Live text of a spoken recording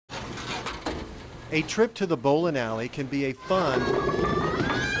A trip to the bowling alley can be a fun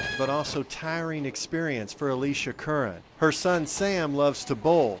but also tiring experience for Alicia Curran. Her son Sam loves to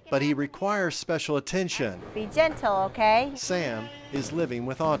bowl, but he requires special attention. Be gentle, okay? Sam is living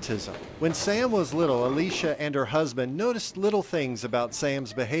with autism. When Sam was little, Alicia and her husband noticed little things about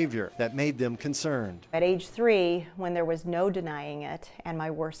Sam's behavior that made them concerned. At age 3, when there was no denying it and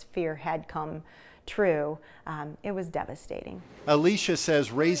my worst fear had come true, it was devastating. Alicia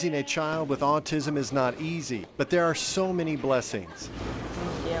says raising a child with autism is not easy, but there are so many blessings.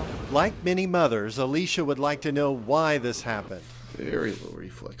 Thank you. Like many mothers, Alicia would like to know why this happened. Very low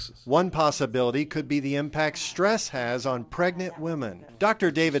reflexes. One possibility could be the impact stress has on pregnant women.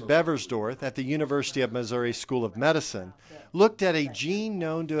 Dr. David Beversdorf at the University of Missouri School of Medicine looked at a gene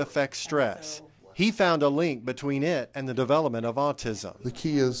known to affect stress. He found a link between it and the development of autism. The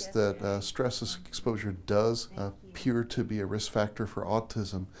key is that stress exposure does appear to be a risk factor for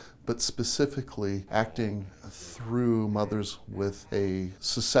autism, but specifically acting through mothers with a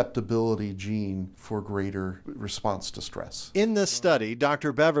susceptibility gene for greater response to stress. In this study,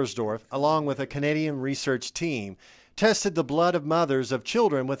 Dr. Beversdorf, along with a Canadian research team, tested the blood of mothers of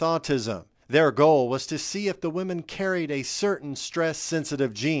children with autism. Their goal was to see if the women carried a certain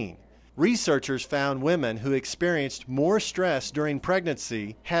stress-sensitive gene. Researchers found women who experienced more stress during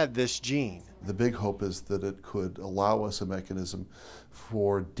pregnancy had this gene. The big hope is that it could allow us a mechanism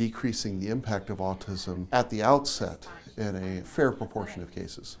for decreasing the impact of autism at the outset in a fair proportion of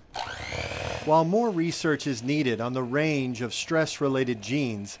cases. While more research is needed on the range of stress-related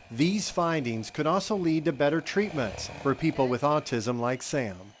genes, these findings could also lead to better treatments for people with autism like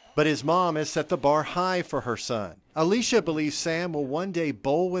Sam. But his mom has set the bar high for her son. Alicia believes Sam will one day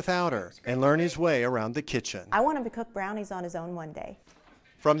bowl without her and learn his way around the kitchen. I want him to cook brownies on his own one day.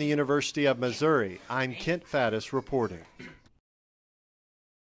 From the University of Missouri, I'm Kent Faddis reporting.